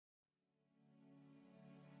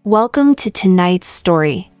Welcome to tonight's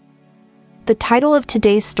story. The title of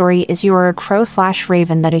today's story is You Are a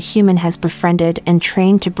Crow/Raven That a Human Has Befriended and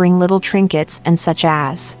Trained to Bring Little Trinkets and Such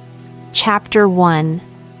As. Chapter 1.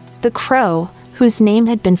 The crow, whose name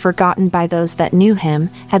had been forgotten by those that knew him,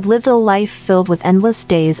 had lived a life filled with endless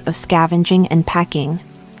days of scavenging and pecking.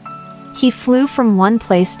 He flew from one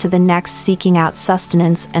place to the next seeking out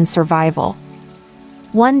sustenance and survival.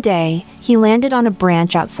 One day, he landed on a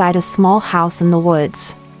branch outside a small house in the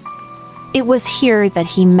woods. It was here that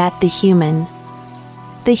he met the human.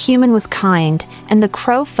 The human was kind, and the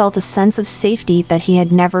crow felt a sense of safety that he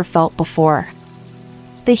had never felt before.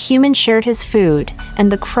 The human shared his food, and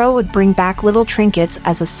the crow would bring back little trinkets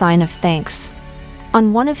as a sign of thanks.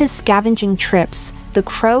 On one of his scavenging trips, the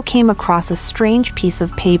crow came across a strange piece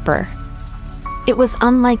of paper. It was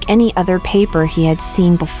unlike any other paper he had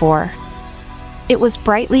seen before. It was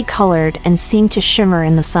brightly colored and seemed to shimmer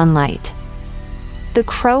in the sunlight. The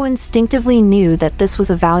crow instinctively knew that this was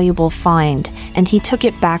a valuable find, and he took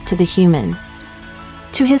it back to the human.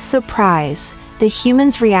 To his surprise, the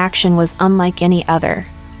human's reaction was unlike any other.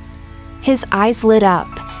 His eyes lit up,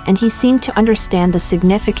 and he seemed to understand the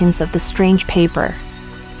significance of the strange paper.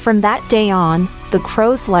 From that day on, the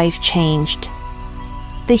crow's life changed.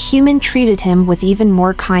 The human treated him with even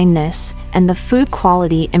more kindness, and the food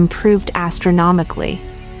quality improved astronomically.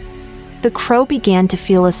 The crow began to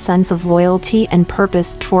feel a sense of loyalty and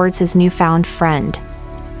purpose towards his newfound friend.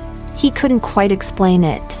 He couldn't quite explain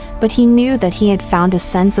it, but he knew that he had found a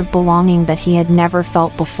sense of belonging that he had never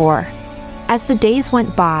felt before. As the days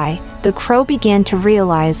went by, the crow began to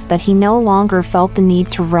realize that he no longer felt the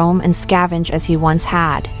need to roam and scavenge as he once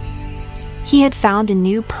had. He had found a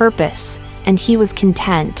new purpose, and he was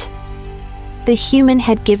content. The human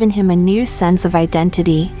had given him a new sense of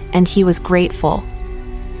identity, and he was grateful.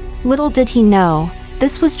 Little did he know,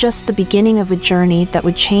 this was just the beginning of a journey that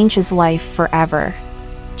would change his life forever.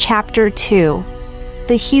 Chapter 2.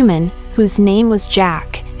 The human, whose name was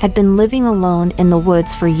Jack, had been living alone in the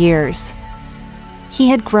woods for years. He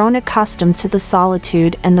had grown accustomed to the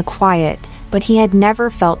solitude and the quiet, but he had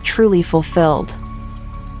never felt truly fulfilled.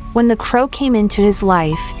 When the crow came into his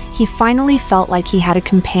life, he finally felt like he had a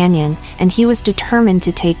companion, and he was determined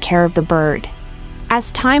to take care of the bird.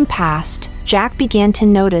 As time passed, Jack began to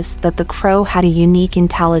notice that the crow had a unique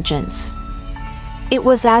intelligence. It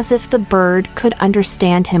was as if the bird could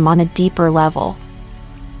understand him on a deeper level.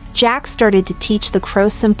 Jack started to teach the crow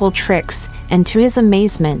simple tricks, and to his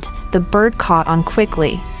amazement, the bird caught on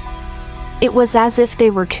quickly. It was as if they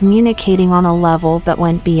were communicating on a level that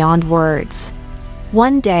went beyond words.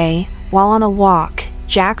 One day, while on a walk,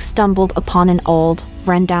 Jack stumbled upon an old,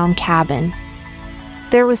 run-down cabin.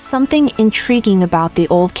 There was something intriguing about the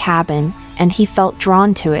old cabin, and he felt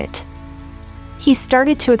drawn to it. He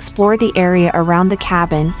started to explore the area around the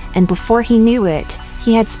cabin, and before he knew it,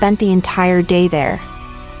 he had spent the entire day there.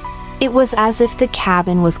 It was as if the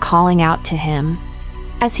cabin was calling out to him.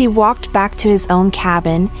 As he walked back to his own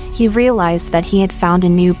cabin, he realized that he had found a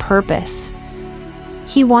new purpose.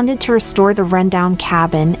 He wanted to restore the rundown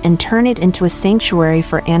cabin and turn it into a sanctuary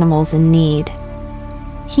for animals in need.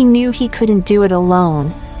 He knew he couldn't do it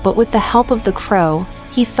alone, but with the help of the crow,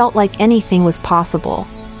 he felt like anything was possible.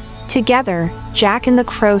 Together, Jack and the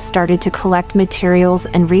crow started to collect materials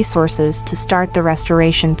and resources to start the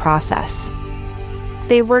restoration process.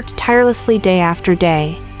 They worked tirelessly day after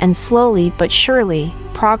day, and slowly but surely,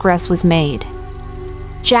 progress was made.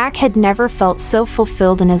 Jack had never felt so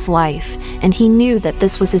fulfilled in his life, and he knew that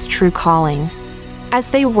this was his true calling. As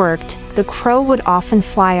they worked, the crow would often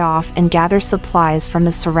fly off and gather supplies from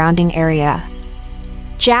the surrounding area.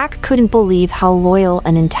 Jack couldn't believe how loyal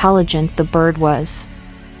and intelligent the bird was.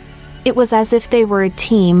 It was as if they were a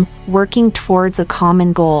team working towards a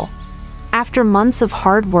common goal. After months of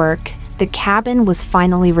hard work, the cabin was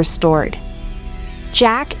finally restored.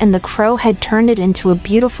 Jack and the crow had turned it into a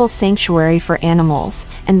beautiful sanctuary for animals,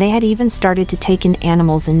 and they had even started to take in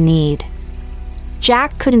animals in need.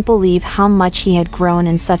 Jack couldn't believe how much he had grown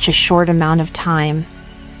in such a short amount of time.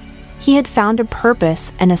 He had found a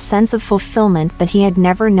purpose and a sense of fulfillment that he had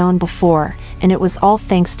never known before, and it was all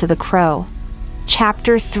thanks to the crow.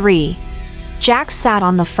 Chapter 3. Jack sat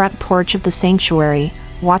on the front porch of the sanctuary,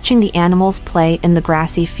 watching the animals play in the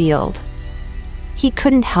grassy field. He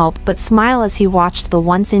couldn't help but smile as he watched the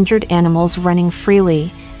once injured animals running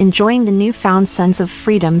freely, enjoying the newfound sense of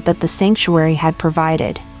freedom that the sanctuary had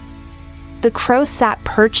provided. The crow sat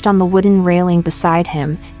perched on the wooden railing beside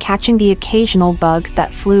him, catching the occasional bug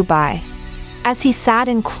that flew by. As he sat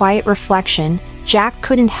in quiet reflection, Jack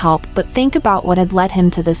couldn't help but think about what had led him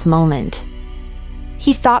to this moment.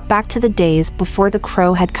 He thought back to the days before the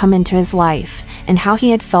crow had come into his life, and how he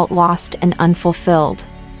had felt lost and unfulfilled.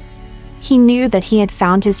 He knew that he had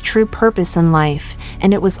found his true purpose in life,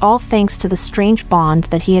 and it was all thanks to the strange bond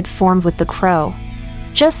that he had formed with the crow.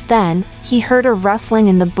 Just then, he heard a rustling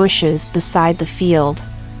in the bushes beside the field.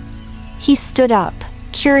 He stood up,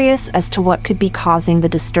 curious as to what could be causing the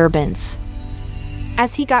disturbance.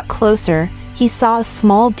 As he got closer, he saw a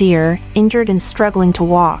small deer, injured and struggling to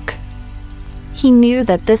walk. He knew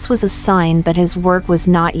that this was a sign that his work was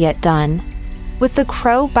not yet done. With the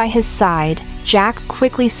crow by his side, Jack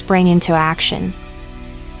quickly sprang into action.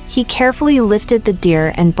 He carefully lifted the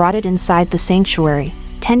deer and brought it inside the sanctuary,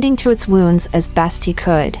 tending to its wounds as best he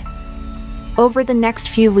could. Over the next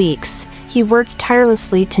few weeks, he worked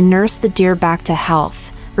tirelessly to nurse the deer back to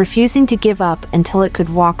health, refusing to give up until it could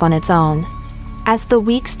walk on its own. As the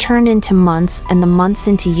weeks turned into months and the months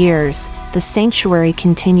into years, the sanctuary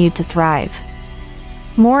continued to thrive.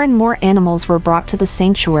 More and more animals were brought to the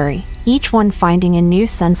sanctuary, each one finding a new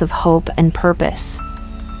sense of hope and purpose.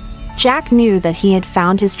 Jack knew that he had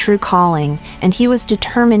found his true calling, and he was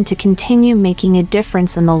determined to continue making a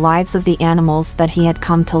difference in the lives of the animals that he had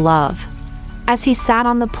come to love. As he sat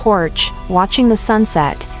on the porch, watching the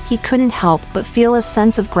sunset, he couldn't help but feel a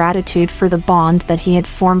sense of gratitude for the bond that he had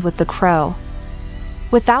formed with the crow.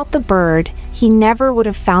 Without the bird, he never would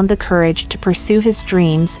have found the courage to pursue his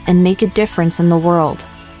dreams and make a difference in the world.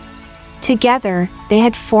 Together, they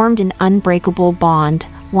had formed an unbreakable bond,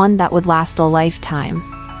 one that would last a lifetime.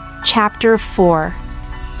 Chapter 4.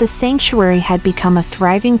 The sanctuary had become a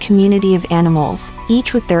thriving community of animals,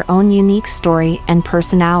 each with their own unique story and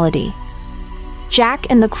personality. Jack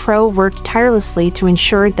and the crow worked tirelessly to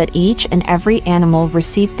ensure that each and every animal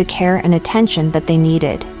received the care and attention that they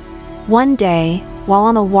needed. One day, while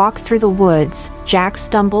on a walk through the woods, Jack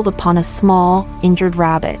stumbled upon a small, injured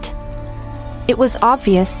rabbit. It was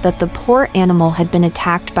obvious that the poor animal had been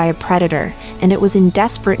attacked by a predator, and it was in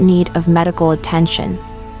desperate need of medical attention.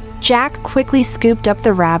 Jack quickly scooped up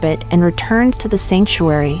the rabbit and returned to the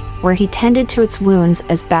sanctuary, where he tended to its wounds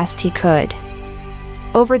as best he could.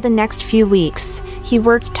 Over the next few weeks, he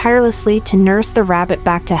worked tirelessly to nurse the rabbit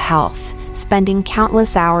back to health, spending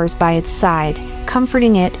countless hours by its side,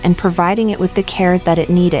 comforting it and providing it with the care that it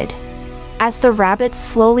needed. As the rabbit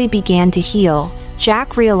slowly began to heal,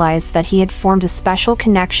 Jack realized that he had formed a special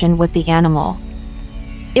connection with the animal.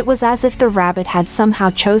 It was as if the rabbit had somehow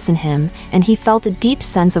chosen him, and he felt a deep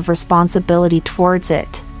sense of responsibility towards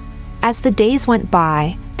it. As the days went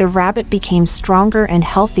by, the rabbit became stronger and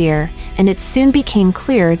healthier, and it soon became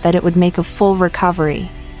clear that it would make a full recovery.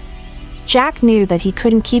 Jack knew that he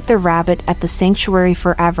couldn't keep the rabbit at the sanctuary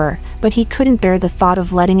forever, but he couldn't bear the thought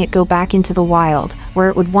of letting it go back into the wild, where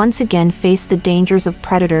it would once again face the dangers of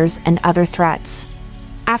predators and other threats.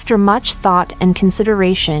 After much thought and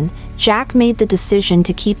consideration, Jack made the decision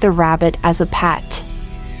to keep the rabbit as a pet.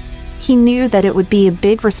 He knew that it would be a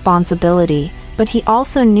big responsibility, but he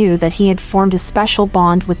also knew that he had formed a special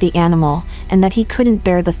bond with the animal, and that he couldn't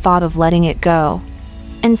bear the thought of letting it go.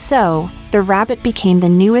 And so, the rabbit became the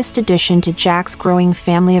newest addition to Jack's growing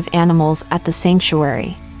family of animals at the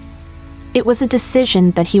sanctuary. It was a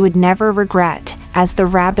decision that he would never regret, as the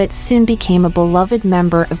rabbit soon became a beloved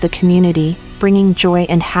member of the community, bringing joy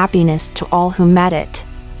and happiness to all who met it.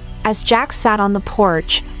 As Jack sat on the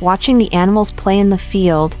porch, watching the animals play in the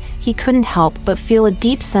field, he couldn't help but feel a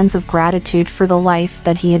deep sense of gratitude for the life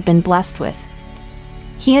that he had been blessed with.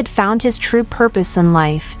 He had found his true purpose in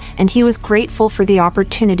life, and he was grateful for the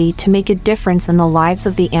opportunity to make a difference in the lives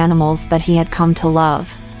of the animals that he had come to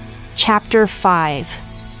love. Chapter 5.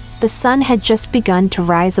 The sun had just begun to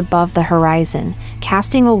rise above the horizon,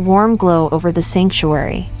 casting a warm glow over the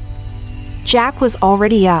sanctuary. Jack was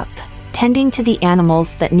already up, tending to the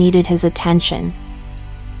animals that needed his attention.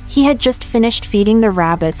 He had just finished feeding the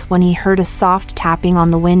rabbits when he heard a soft tapping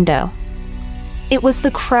on the window. It was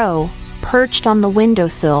the crow, perched on the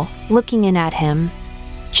windowsill, looking in at him.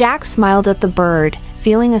 Jack smiled at the bird,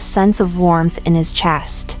 feeling a sense of warmth in his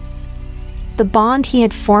chest. The bond he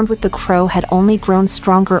had formed with the crow had only grown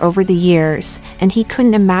stronger over the years, and he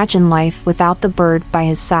couldn't imagine life without the bird by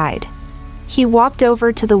his side. He walked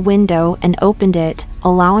over to the window and opened it,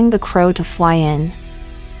 allowing the crow to fly in.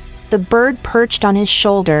 The bird perched on his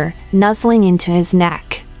shoulder, nuzzling into his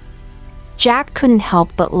neck. Jack couldn't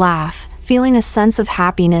help but laugh, feeling a sense of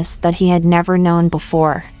happiness that he had never known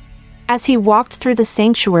before. As he walked through the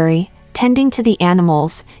sanctuary, tending to the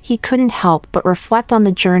animals, he couldn't help but reflect on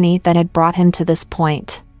the journey that had brought him to this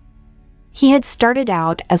point. He had started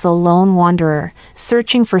out as a lone wanderer,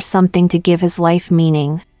 searching for something to give his life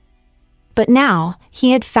meaning. But now,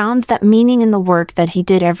 he had found that meaning in the work that he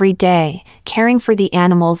did every day, caring for the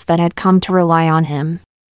animals that had come to rely on him.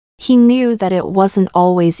 He knew that it wasn't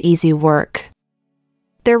always easy work.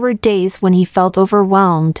 There were days when he felt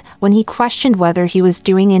overwhelmed, when he questioned whether he was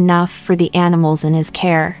doing enough for the animals in his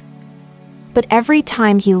care. But every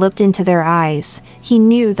time he looked into their eyes, he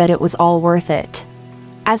knew that it was all worth it.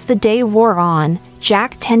 As the day wore on,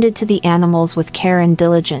 Jack tended to the animals with care and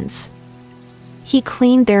diligence. He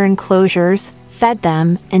cleaned their enclosures, fed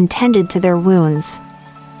them, and tended to their wounds.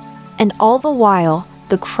 And all the while,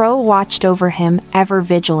 the crow watched over him, ever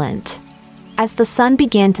vigilant. As the sun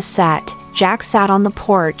began to set, Jack sat on the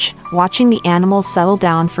porch, watching the animals settle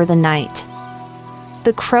down for the night.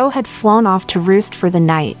 The crow had flown off to roost for the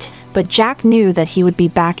night, but Jack knew that he would be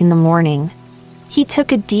back in the morning. He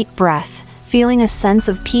took a deep breath, feeling a sense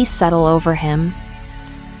of peace settle over him.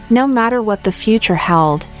 No matter what the future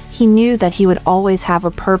held, he knew that he would always have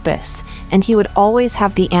a purpose, and he would always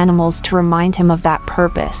have the animals to remind him of that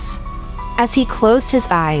purpose. As he closed his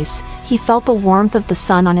eyes, he felt the warmth of the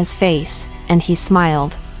sun on his face, and he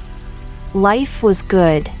smiled. Life was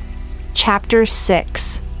good. Chapter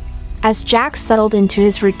 6. As Jack settled into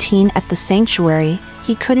his routine at the sanctuary,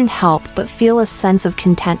 he couldn't help but feel a sense of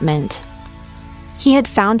contentment. He had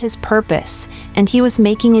found his purpose, and he was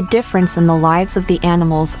making a difference in the lives of the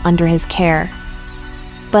animals under his care.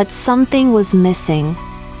 But something was missing.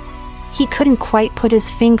 He couldn't quite put his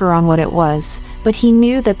finger on what it was, but he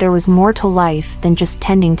knew that there was more to life than just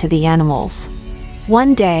tending to the animals.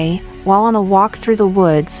 One day, while on a walk through the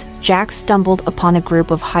woods, Jack stumbled upon a group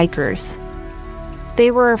of hikers.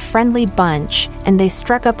 They were a friendly bunch, and they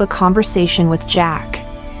struck up a conversation with Jack.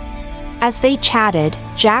 As they chatted,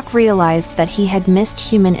 Jack realized that he had missed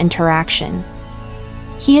human interaction.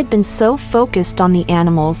 He had been so focused on the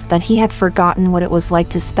animals that he had forgotten what it was like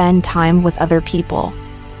to spend time with other people.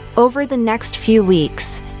 Over the next few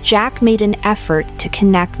weeks, Jack made an effort to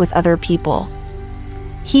connect with other people.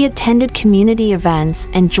 He attended community events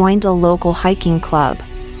and joined a local hiking club.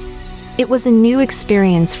 It was a new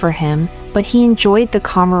experience for him, but he enjoyed the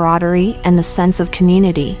camaraderie and the sense of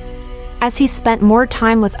community. As he spent more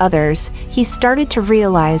time with others, he started to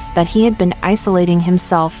realize that he had been isolating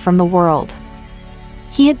himself from the world.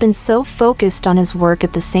 He had been so focused on his work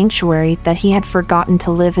at the sanctuary that he had forgotten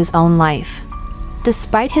to live his own life.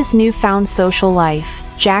 Despite his newfound social life,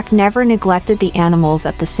 Jack never neglected the animals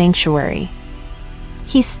at the sanctuary.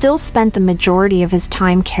 He still spent the majority of his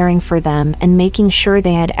time caring for them and making sure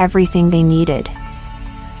they had everything they needed.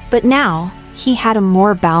 But now, he had a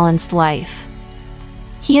more balanced life.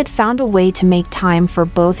 He had found a way to make time for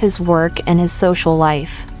both his work and his social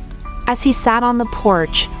life. As he sat on the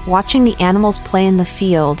porch, watching the animals play in the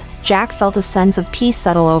field, Jack felt a sense of peace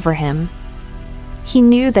settle over him. He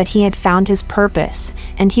knew that he had found his purpose,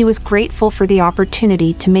 and he was grateful for the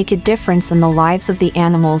opportunity to make a difference in the lives of the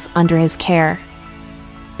animals under his care.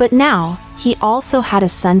 But now, he also had a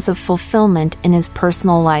sense of fulfillment in his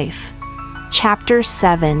personal life. Chapter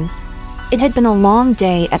 7. It had been a long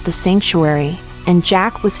day at the sanctuary, and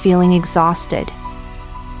Jack was feeling exhausted.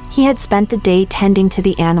 He had spent the day tending to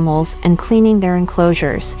the animals and cleaning their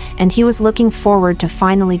enclosures, and he was looking forward to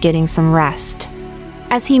finally getting some rest.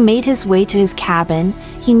 As he made his way to his cabin,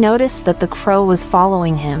 he noticed that the crow was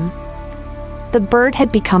following him. The bird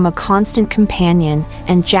had become a constant companion,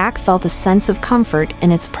 and Jack felt a sense of comfort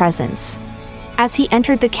in its presence. As he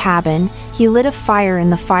entered the cabin, he lit a fire in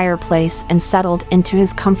the fireplace and settled into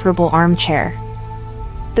his comfortable armchair.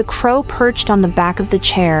 The crow perched on the back of the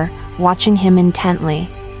chair, watching him intently.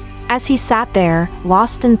 As he sat there,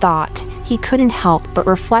 lost in thought, he couldn't help but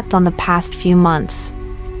reflect on the past few months.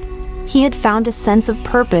 He had found a sense of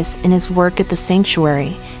purpose in his work at the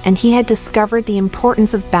sanctuary, and he had discovered the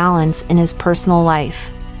importance of balance in his personal life.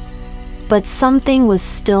 But something was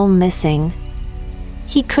still missing.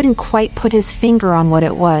 He couldn't quite put his finger on what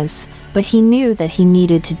it was, but he knew that he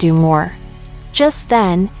needed to do more. Just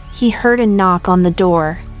then, he heard a knock on the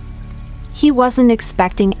door. He wasn't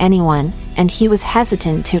expecting anyone, and he was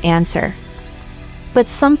hesitant to answer. But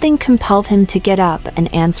something compelled him to get up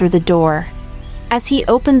and answer the door. As he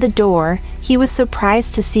opened the door, he was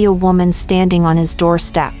surprised to see a woman standing on his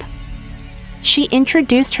doorstep. She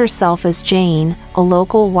introduced herself as Jane, a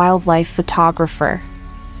local wildlife photographer.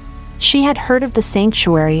 She had heard of the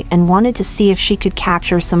sanctuary and wanted to see if she could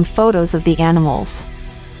capture some photos of the animals.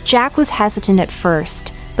 Jack was hesitant at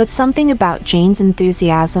first, but something about Jane's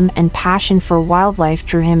enthusiasm and passion for wildlife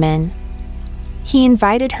drew him in. He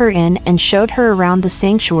invited her in and showed her around the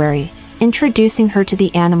sanctuary, introducing her to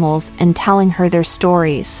the animals and telling her their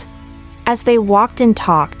stories. As they walked and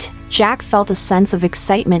talked, Jack felt a sense of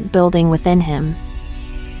excitement building within him.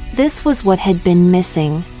 This was what had been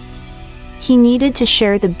missing. He needed to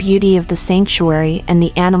share the beauty of the sanctuary and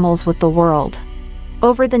the animals with the world.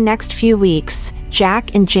 Over the next few weeks,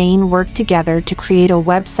 Jack and Jane worked together to create a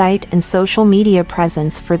website and social media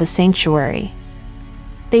presence for the sanctuary.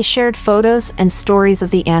 They shared photos and stories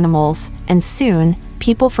of the animals, and soon,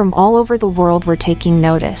 people from all over the world were taking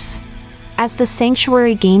notice. As the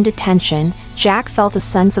sanctuary gained attention, Jack felt a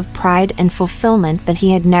sense of pride and fulfillment that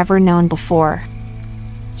he had never known before.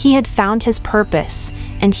 He had found his purpose,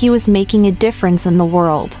 and he was making a difference in the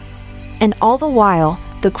world. And all the while,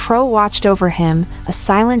 the crow watched over him, a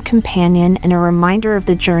silent companion and a reminder of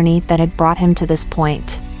the journey that had brought him to this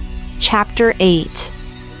point. Chapter 8.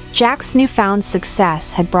 Jack's newfound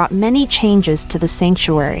success had brought many changes to the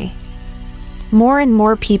sanctuary. More and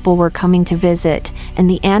more people were coming to visit, and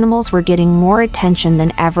the animals were getting more attention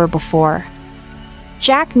than ever before.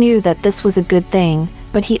 Jack knew that this was a good thing,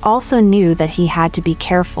 but he also knew that he had to be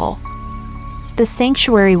careful. The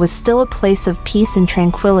sanctuary was still a place of peace and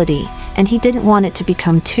tranquility, and he didn't want it to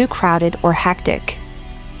become too crowded or hectic.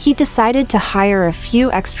 He decided to hire a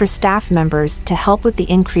few extra staff members to help with the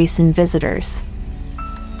increase in visitors.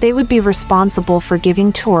 They would be responsible for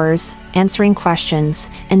giving tours, answering questions,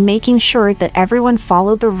 and making sure that everyone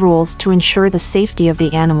followed the rules to ensure the safety of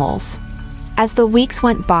the animals. As the weeks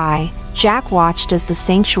went by, Jack watched as the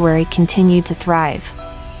sanctuary continued to thrive.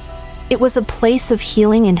 It was a place of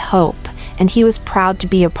healing and hope, and he was proud to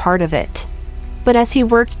be a part of it. But as he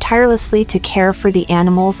worked tirelessly to care for the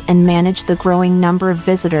animals and manage the growing number of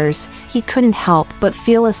visitors, he couldn't help but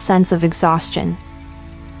feel a sense of exhaustion.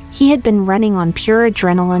 He had been running on pure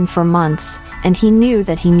adrenaline for months, and he knew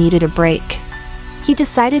that he needed a break. He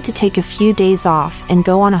decided to take a few days off and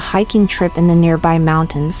go on a hiking trip in the nearby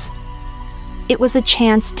mountains. It was a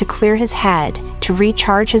chance to clear his head, to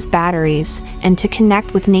recharge his batteries, and to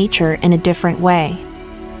connect with nature in a different way.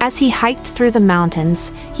 As he hiked through the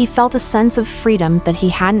mountains, he felt a sense of freedom that he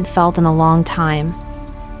hadn't felt in a long time.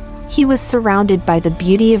 He was surrounded by the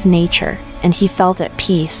beauty of nature, and he felt at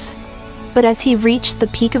peace. But as he reached the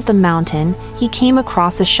peak of the mountain, he came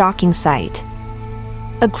across a shocking sight.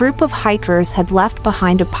 A group of hikers had left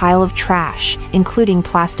behind a pile of trash, including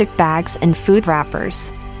plastic bags and food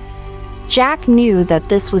wrappers. Jack knew that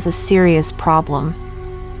this was a serious problem.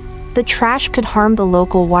 The trash could harm the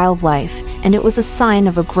local wildlife, and it was a sign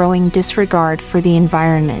of a growing disregard for the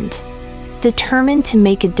environment. Determined to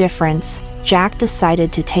make a difference, Jack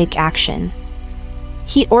decided to take action.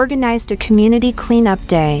 He organized a community cleanup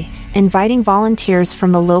day, inviting volunteers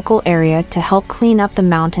from the local area to help clean up the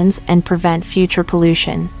mountains and prevent future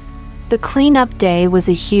pollution. The cleanup day was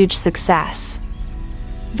a huge success.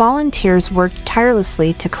 Volunteers worked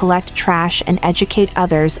tirelessly to collect trash and educate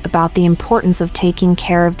others about the importance of taking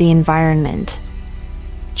care of the environment.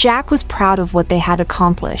 Jack was proud of what they had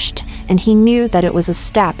accomplished, and he knew that it was a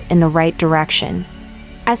step in the right direction.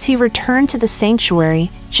 As he returned to the sanctuary,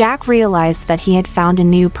 Jack realized that he had found a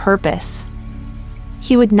new purpose.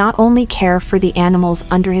 He would not only care for the animals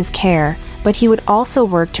under his care, but he would also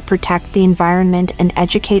work to protect the environment and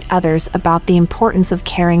educate others about the importance of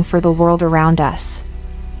caring for the world around us.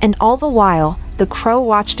 And all the while, the crow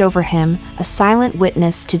watched over him, a silent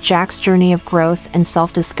witness to Jack's journey of growth and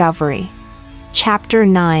self-discovery. Chapter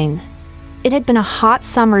 9. It had been a hot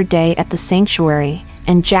summer day at the sanctuary,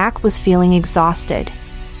 and Jack was feeling exhausted.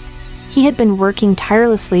 He had been working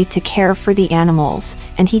tirelessly to care for the animals,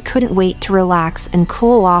 and he couldn't wait to relax and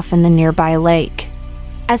cool off in the nearby lake.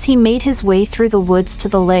 As he made his way through the woods to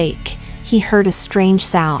the lake, he heard a strange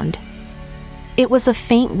sound. It was a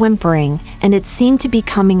faint whimpering, and it seemed to be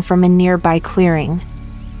coming from a nearby clearing.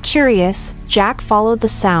 Curious, Jack followed the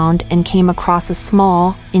sound and came across a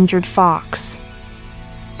small, injured fox.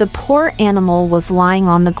 The poor animal was lying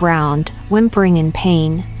on the ground, whimpering in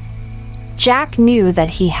pain. Jack knew that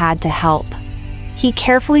he had to help. He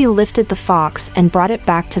carefully lifted the fox and brought it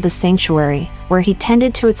back to the sanctuary, where he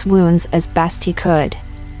tended to its wounds as best he could.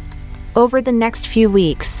 Over the next few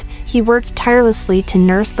weeks, he worked tirelessly to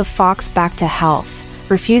nurse the fox back to health,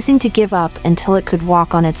 refusing to give up until it could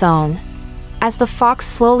walk on its own. As the fox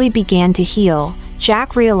slowly began to heal,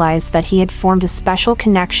 Jack realized that he had formed a special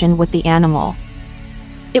connection with the animal.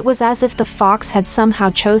 It was as if the fox had somehow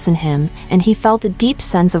chosen him, and he felt a deep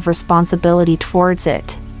sense of responsibility towards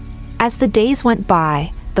it. As the days went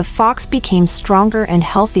by, the fox became stronger and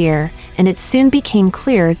healthier, and it soon became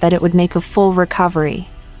clear that it would make a full recovery.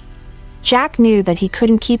 Jack knew that he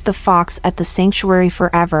couldn't keep the fox at the sanctuary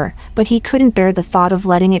forever, but he couldn't bear the thought of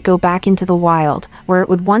letting it go back into the wild, where it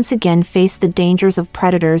would once again face the dangers of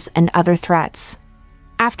predators and other threats.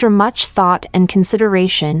 After much thought and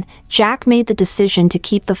consideration, Jack made the decision to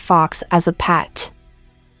keep the fox as a pet.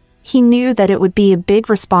 He knew that it would be a big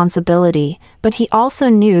responsibility, but he also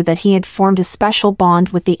knew that he had formed a special bond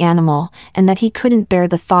with the animal, and that he couldn't bear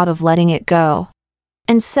the thought of letting it go.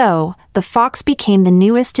 And so, the fox became the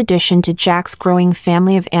newest addition to Jack's growing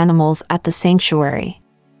family of animals at the sanctuary.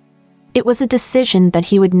 It was a decision that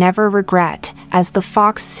he would never regret, as the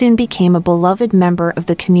fox soon became a beloved member of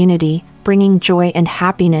the community, bringing joy and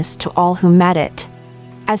happiness to all who met it.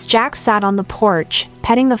 As Jack sat on the porch,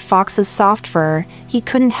 petting the fox's soft fur, he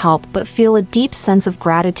couldn't help but feel a deep sense of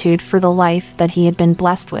gratitude for the life that he had been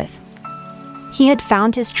blessed with. He had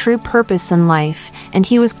found his true purpose in life, and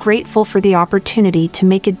he was grateful for the opportunity to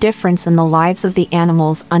make a difference in the lives of the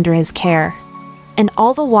animals under his care. And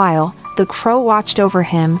all the while, the crow watched over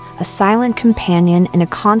him, a silent companion and a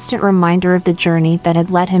constant reminder of the journey that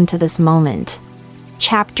had led him to this moment.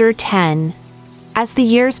 Chapter 10. As the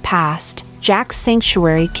years passed, Jack's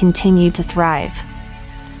sanctuary continued to thrive.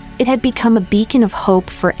 It had become a beacon of hope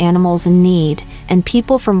for animals in need, and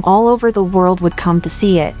people from all over the world would come to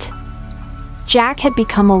see it. Jack had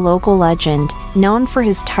become a local legend, known for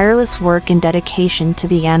his tireless work and dedication to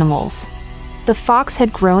the animals. The fox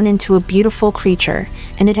had grown into a beautiful creature,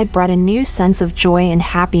 and it had brought a new sense of joy and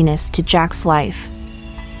happiness to Jack's life.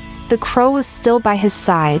 The crow was still by his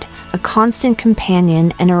side, a constant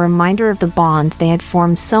companion and a reminder of the bond they had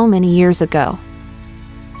formed so many years ago.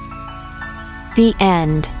 The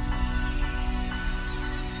end.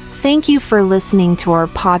 Thank you for listening to our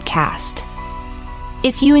podcast.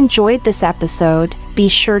 If you enjoyed this episode, be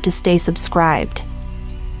sure to stay subscribed.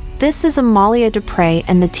 This is Amalia Dupre,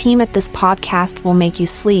 and the team at this podcast will make you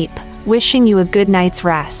sleep, wishing you a good night's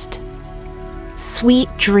rest. Sweet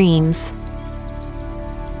dreams.